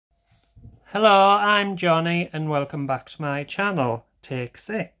Hello, I'm Johnny and welcome back to my channel, Take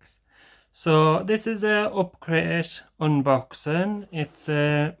 6. So this is a Upcrate unboxing. It's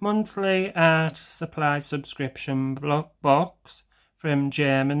a monthly art supply subscription box from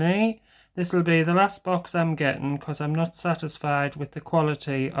Germany. This will be the last box I'm getting because I'm not satisfied with the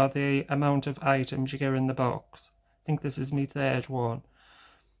quality or the amount of items you get in the box. I think this is my third one.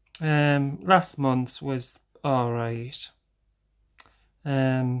 Last month's was alright.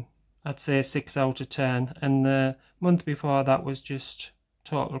 I'd say 6 out of 10, and the month before that was just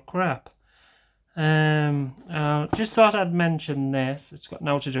total crap. Just thought I'd mention this. It's got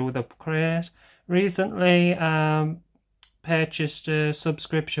nothing to do with Upcrate. Recently purchased a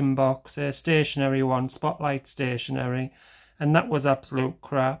subscription box, a stationery one, Spotlight Stationery, and that was absolute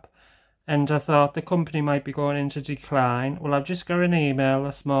crap. And I thought the company might be going into decline. Well, I've just got an email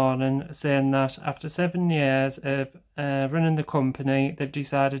this morning saying that after 7 years of running the company, they've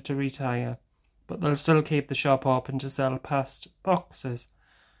decided to retire. But they'll still keep the shop open to sell past boxes.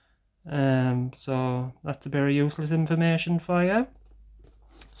 So that's a very useless information for you.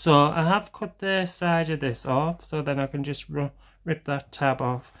 So I have cut the side of this off, so then I can just rip that tab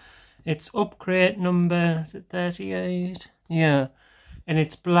off. It's Upcrate number, is it 38? Yeah. And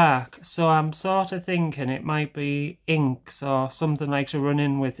it's black, so I'm sort of thinking it might be inks or something like to run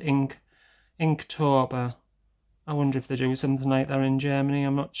in with Inktober. I wonder if they do something like that in Germany,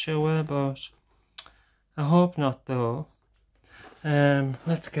 I'm not sure, but I hope not though.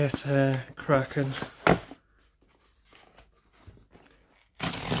 Let's get cracking.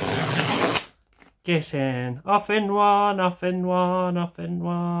 Get in. Off in one, off in one, off in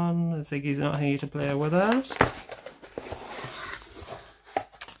one. Ziggy's not here to play with that.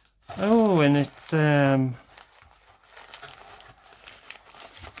 Oh, and it's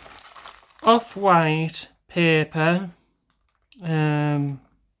off-white paper.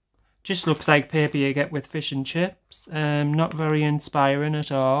 Just looks like paper you get with fish and chips. Not very inspiring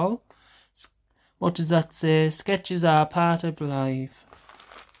at all. What does that say? Sketches are part of life.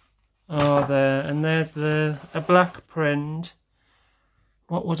 Oh, there, and there's a black print.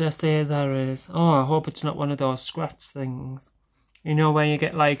 What would I say there is? Oh, I hope it's not one of those scratch things. You know, where you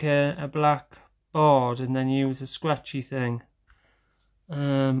get like a black board and then you use a scratchy thing.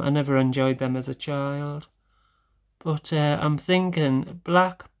 I never enjoyed them as a child. But I'm thinking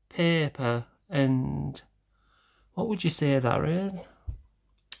black paper and... what would you say that is?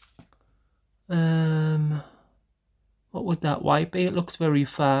 What would that white be? It looks very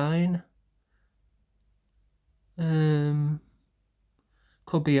fine. Could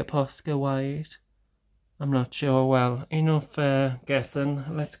be a Posca white. I'm not sure. Well, enough guessing.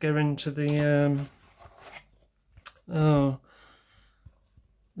 Let's get into the oh,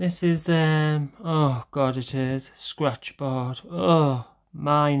 this is oh god, it is scratch board. Oh,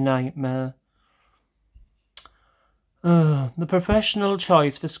 my nightmare. Oh, the professional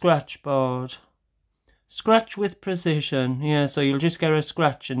choice for scratch board. Scratch with precision. Yeah, so you'll just get a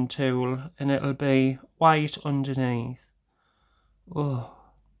scratching tool and it'll be white underneath. Oh.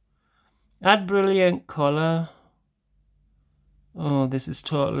 Add brilliant colour. Oh, this is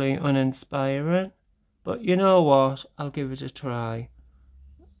totally uninspiring. But you know what? I'll give it a try.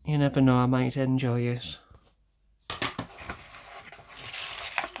 You never know, I might enjoy it.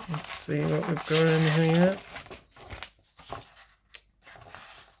 Let's see what we've got in here.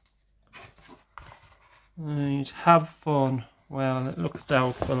 Right, have fun. Well, it looks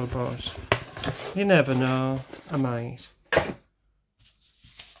doubtful, but you never know. I might.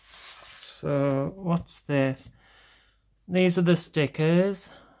 So, what's this? These are the stickers.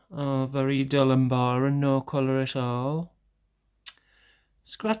 Oh, very dull and boring, no colour at all.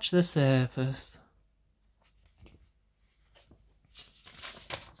 Scratch the surface.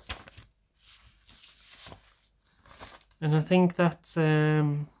 And I think that's,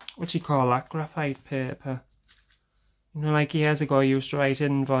 what do you call that? Graphite paper. You know, like years ago I used to write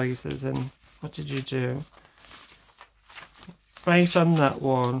invoices and what did you do? Write on that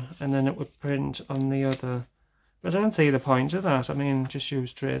one and then it would print on the other. But I don't see the point of that. I mean, just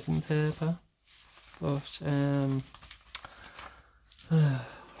use tracing paper. But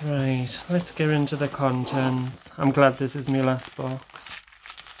right, let's get into the contents. I'm glad this is my last box.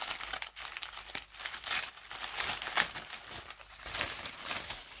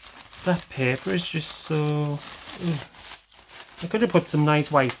 That paper is just so... I could have put some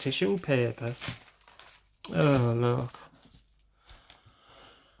nice white tissue paper. Oh, look.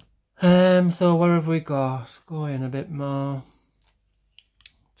 So what have we got? Go in a bit more.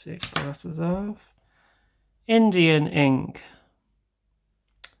 Take glasses off. Indian ink.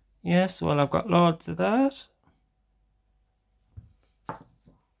 Yes, well, I've got loads of that.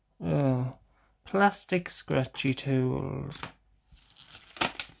 Oh, plastic scratchy tools.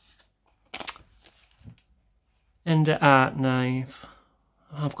 And an art knife.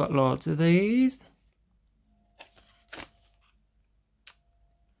 I've got loads of these.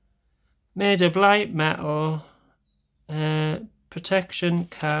 Made of light metal. Protection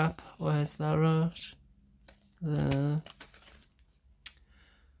cap. Where's that at? There.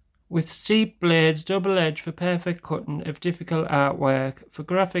 With steep blades, double edge for perfect cutting of difficult artwork, for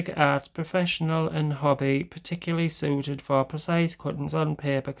graphic arts, professional and hobby, particularly suited for precise cuttings on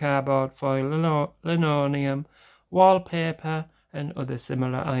paper, cardboard, foil, linoleum, wallpaper and other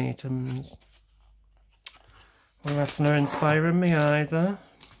similar items. Well, that's not inspiring me either.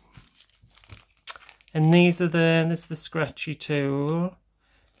 And these are this is the scratchy tool.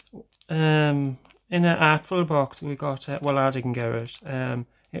 In an artful box we got it. Well, I didn't get it.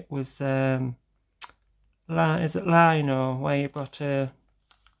 It was is it lino, where you've got you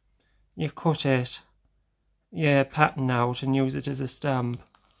cut it, your pattern out and use it as a stamp.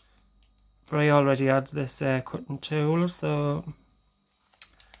 But I already had this cutting tool, so,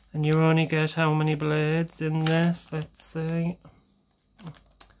 and you only get how many blades in this? Let's see.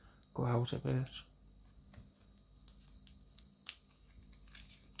 Go out a bit.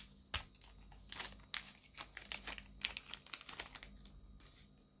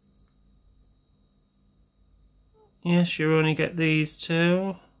 Yes, you only get these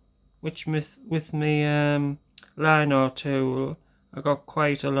two, which with me lino tool, I got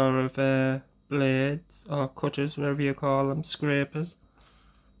quite a lot of blades, or cutters, whatever you call them, scrapers.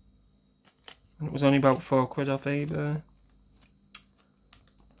 And it was only about £4 off eBay.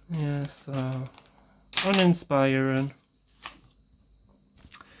 Yeah, so, uninspiring.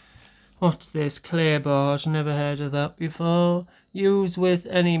 What's this? Clayboard, never heard of that before. Use with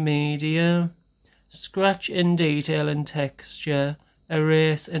any media. Scratch in detail and texture,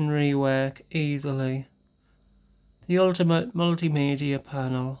 erase and rework easily. The ultimate multimedia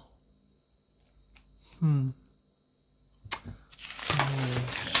panel. Right.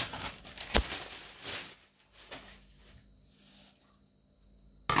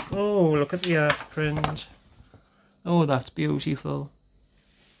 Oh, look at the art print. Oh, that's beautiful.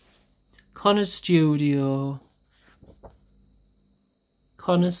 Connor Studio.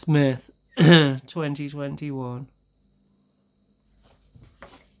 Connor Smith. 2021.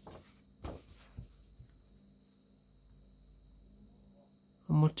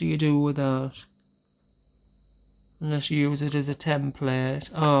 And what do you do with that? Unless you use it as a template.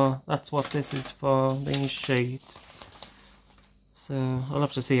 Oh, that's what this is for, these sheets. So I'll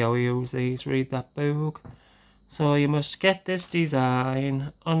have to see how we use these, read that book. So you must get this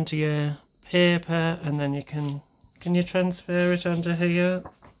design onto your paper and then you can you transfer it onto here?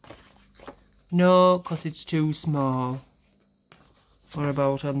 No, because it's too small. What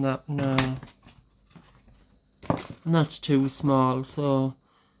about on that? No. And that's too small, so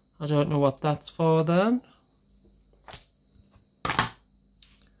I don't know what that's for then.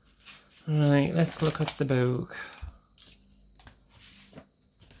 Right, let's look at the book.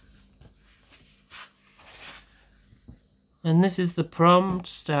 And this is the prompt,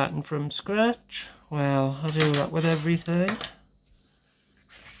 starting from scratch. Well, I do that with everything.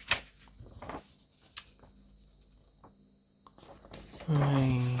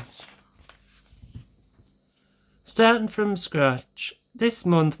 Right. Starting from scratch. This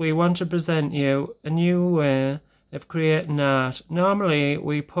month we want to present you a new way of creating art. Normally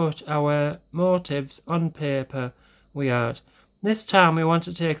we put our motives on paper, we add. This time we want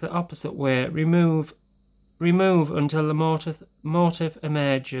to take the opposite way, remove until the motif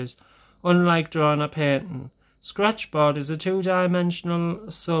emerges, unlike drawing or painting. Scratchboard is a two-dimensional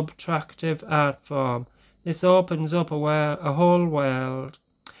subtractive art form. This opens up a whole world.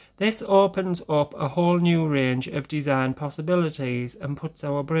 This opens up a whole new range of design possibilities and puts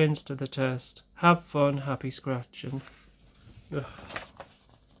our brains to the test. Have fun, happy scratching. Ugh.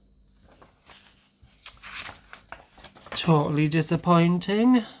 Totally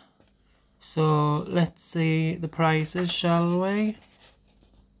disappointing. So let's see the prices, shall we?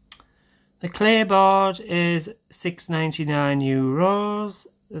 The clayboard is €6.99.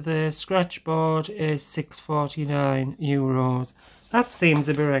 The scratchboard is €6.49. That seems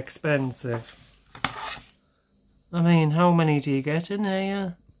a bit expensive. I mean, how many do you get in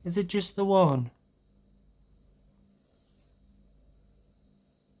here? Is it just the one?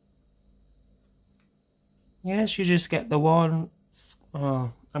 Yes, you just get the one.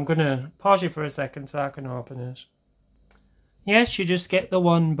 Oh, I'm gonna pause you for a second so I can open it. Yes, you just get the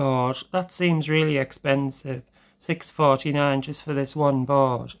one board. That seems really expensive. €6.49 just for this one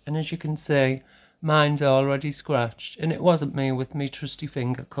board. And as you can see, Mine's already scratched, and it wasn't me with me trusty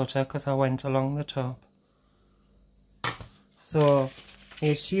finger cutter because I went along the top. So, I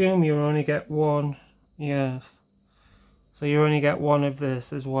assume you only get one, yes. So you only get one of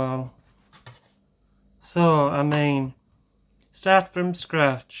this as well. So, I mean, start from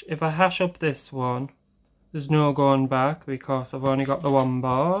scratch. If I hash up this one, there's no going back because I've only got the one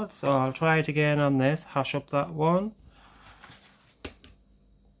board. So I'll try it again on this, hash up that one.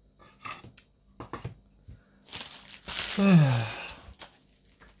 Right.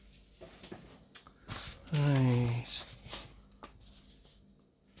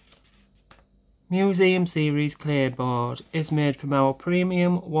 Museum Series clay board is made from our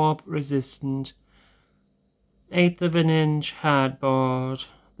premium warp resistant 1/8 of an inch hardboard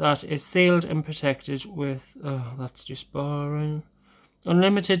that is sealed and protected with, oh, that's just boring,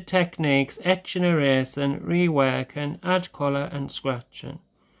 unlimited techniques, etch and erasing, reworking, add colour and scratching.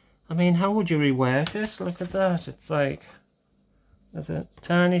 I mean, how would you rework it? Look at that, it's like, there's a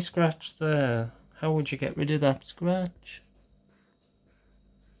tiny scratch there. How would you get rid of that scratch?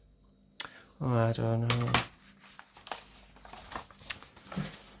 Oh, I don't know.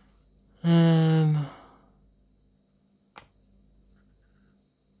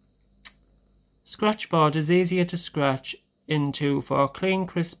 Scratchboard is easier to scratch into for clean,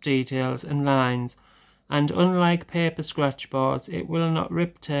 crisp details and lines, and unlike paper scratchboards, it will not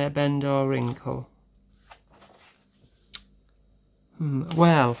rip, tear, bend or wrinkle.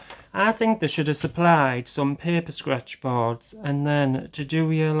 Well, I think they should have supplied some paper scratchboards and then to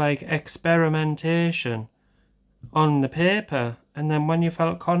do your like experimentation on the paper, and then when you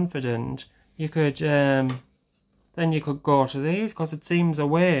felt confident you could then you could go to these, because it seems a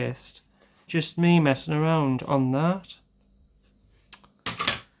waste just me messing around on that.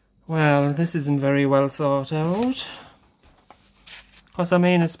 Well, this isn't very well thought out, because I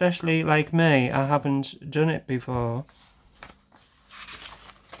mean, especially like me, I haven't done it before.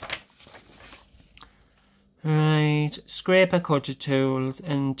 Right, scraper cutter tools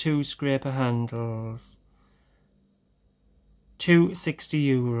and 2 scraper handles.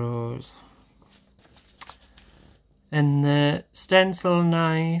 €260. And the stencil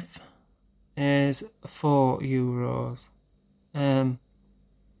knife is €4.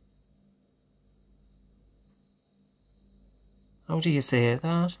 How do you say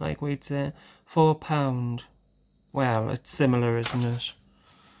that? Like we'd say £4. Well, it's similar, isn't it?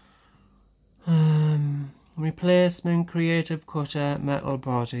 Replacement creative cutter metal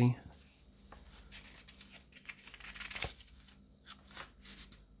body.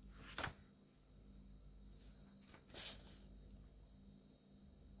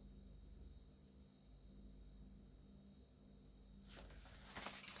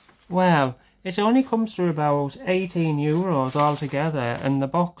 Well, it only comes to about €18 altogether, and the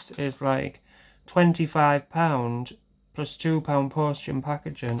box is like £25 plus £2 postage and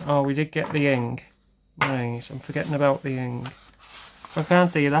packaging. Oh, we did get the ink. Right, I'm forgetting about the ink. I can't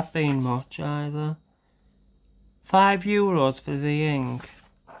see that being much either. €5 for the ink.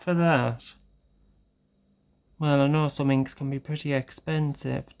 For that. Well, I know some inks can be pretty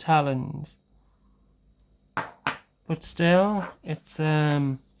expensive. Talons. But still, it's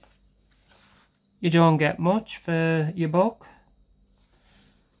you don't get much for your buck.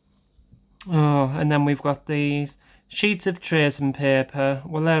 Oh, and then we've got these sheets of tracing paper.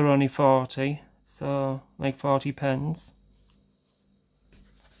 Well, they're only 40, so like 40 pence.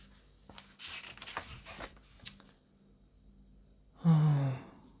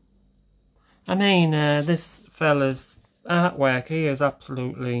 I mean, this fella's artwork here is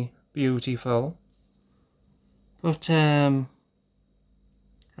absolutely beautiful. But I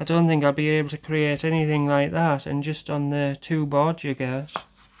don't think I'll be able to create anything like that, and just on the 2 boards you get.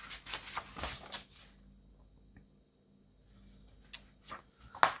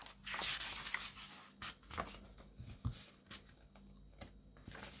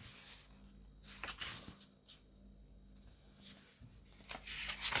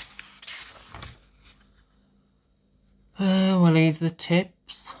 Well, here's the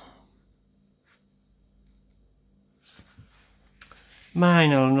tips.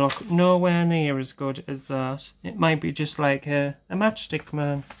 Mine'll look nowhere near as good as that. It might be just like a matchstick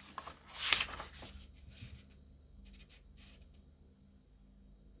man.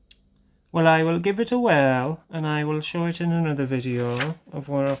 Well, I will give it a whirl, and I will show it in another video of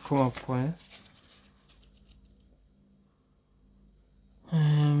what I've come up with.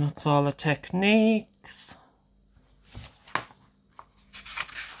 That's all the techniques.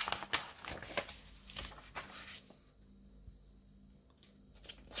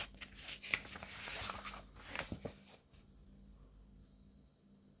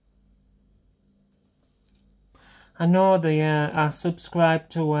 I know they are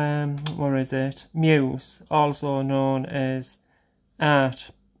subscribed to, what is it? Muse, also known as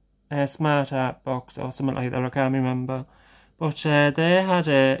Smart Art Box or something like that, I can't remember. But they had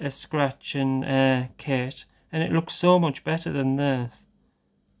a scratching kit, and it looks so much better than this.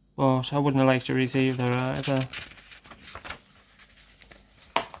 But I wouldn't have liked to receive that either.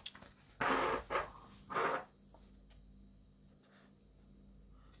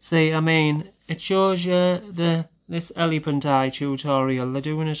 See, I mean, it shows you this elephant eye tutorial. They're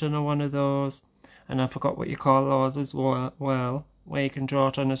doing it on one of those, and I forgot what you call those as well, where you can draw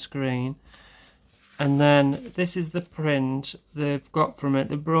it on a screen. And then this is the print they've got from it.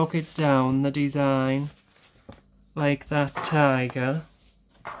 They broke it down, the design, like that tiger.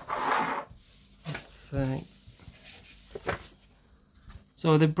 Let's see.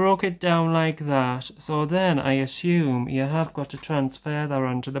 So they broke it down like that. So then I assume you have got to transfer that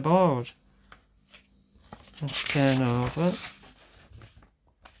onto the board. Let's turn over.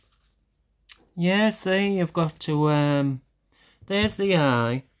 Yeah, see, you've got to, there's the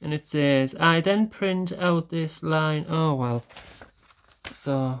eye, and it says, I then print out this line. Oh, well.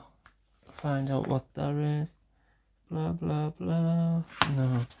 So, find out what that is. Blah, blah, blah.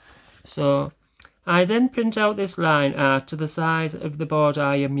 No. So, I then print out this line art to the size of the board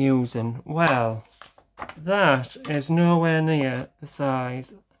I am using. Well, that is nowhere near the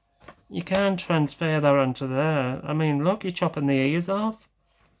size. You can't transfer that onto there. I mean, look, you're chopping the ears off.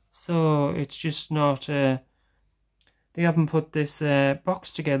 So, it's just not... they haven't put this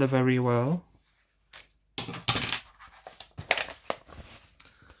box together very well.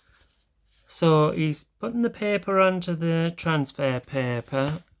 So, he's putting the paper onto the transfer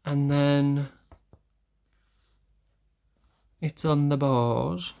paper, and then... it's on the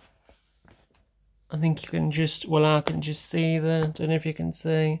board. I think you can just, well, I can just see that, and if you can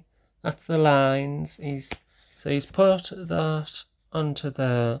see, that's the lines. So he's put that onto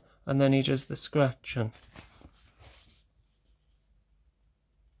there, and then he does the scratching.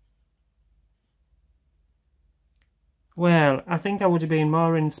 Well, I think I would have been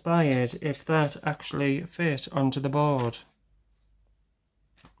more inspired if that actually fit onto the board.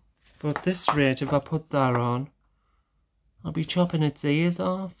 But at this rate, if I put that on, I'll be chopping its ears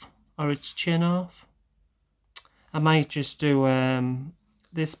off, or its chin off. I might just do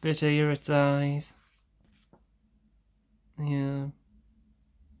this bit here, its eyes. Yeah.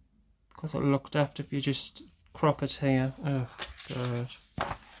 Because it looked after if you just crop it here. Oh, God.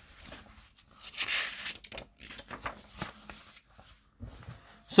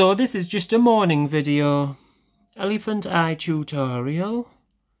 So this is just a morning video. Elephant eye tutorial.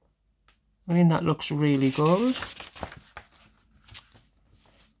 I mean, that looks really good.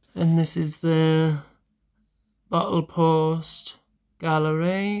 And this is the bottle post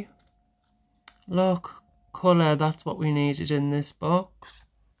gallery. Look, colour, that's what we needed in this box.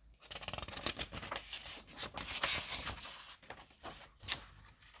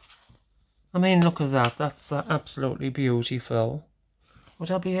 I mean, look at that, that's absolutely beautiful.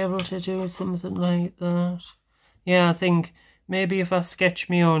 Would I be able to do something like that? Yeah, I think maybe if I sketch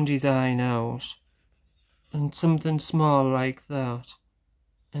my own design out, and something small like that,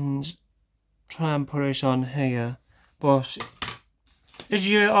 and try and put it on here. But as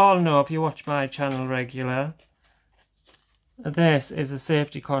you all know, if you watch my channel regular, this is a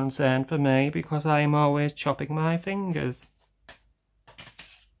safety concern for me because I am always chopping my fingers.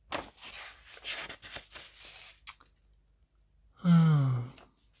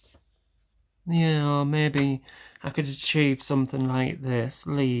 Yeah, or maybe I could achieve something like this,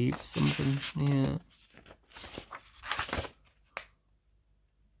 leaves, something, yeah.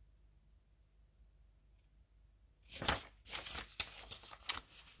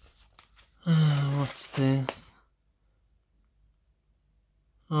 What's this?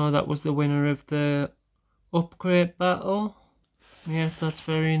 Oh, that was the winner of the Upcrate battle. Yes, that's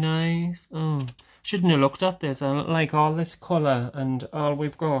very nice. Oh, shouldn't have looked at this. I like all this colour, and all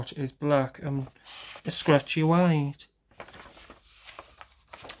we've got is black and a scratchy white.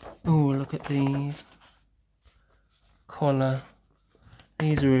 Oh, look at these. Colour.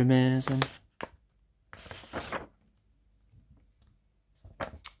 These are amazing.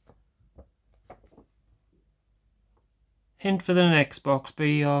 Hint for the next box,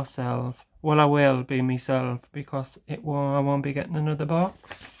 be yourself. Well, I will be myself because I won't be getting another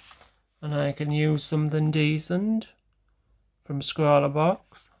box. And I can use something decent from Scrawler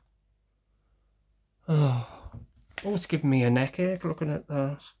Box. Oh, it's giving me a neck ache looking at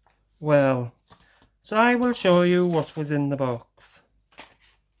that. Well, so I will show you what was in the box.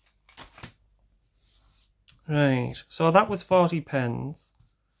 Right, so that was 40 pence.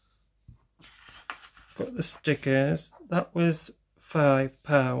 got the stickers. That was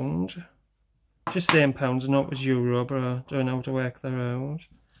 £5. Just saying pounds, not was euro, but I don't know how to work that out.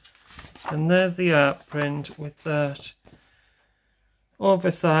 And there's the art print with that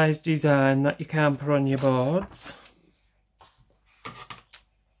oversized design that you can put on your boards.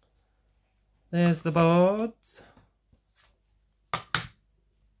 There's the boards.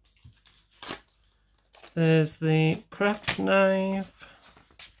 There's the craft knife,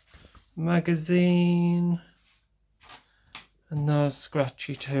 magazine, and those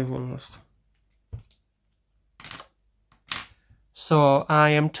scratchy tools. So I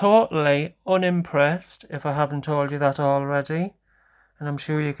am totally unimpressed, if I haven't told you that already, and I'm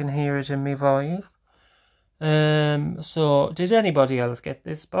sure you can hear it in my voice. So did anybody else get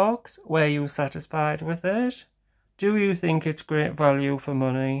this box? Were you satisfied with it? Do you think it's great value for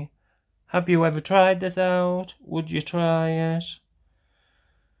money? Have you ever tried this out? Would you try it?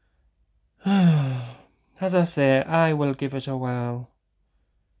 As I say, I will give it a whirl.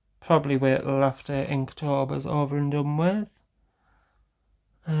 Probably wait till after Inktober's over and done with.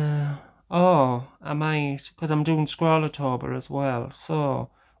 Oh, I might, because I'm doing Scrollatober as well, so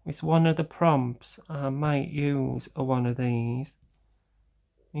with one of the prompts I might use one of these.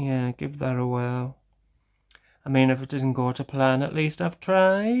 Yeah, give that a whirl. I mean, if it doesn't go to plan, at least I've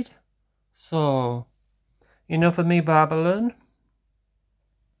tried. So, enough of me babbling.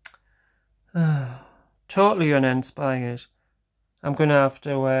 Totally uninspired. I'm going to have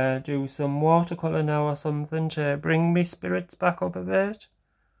to do some watercolour now or something to bring me spirits back up a bit.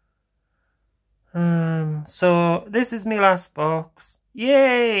 So this is my last box.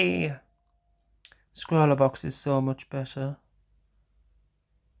 Yay! Scroller box is so much better.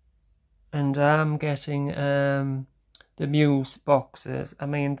 And I'm getting the Muse boxes. I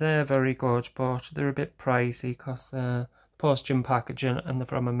mean, they're very good, but they're a bit pricey because postage packaging and they're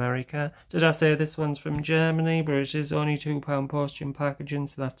from America. Did I say this one's from Germany? But it is only £2 postage packaging,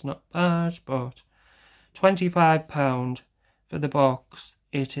 so that's not bad. But £25 for the box.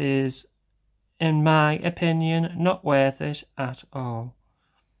 It is, in my opinion, not worth it at all.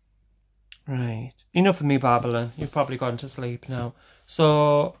 Right, enough of me babbling. You've probably gone to sleep now.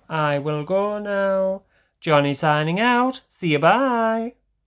 So I will go now. Johnny signing out. See you, bye.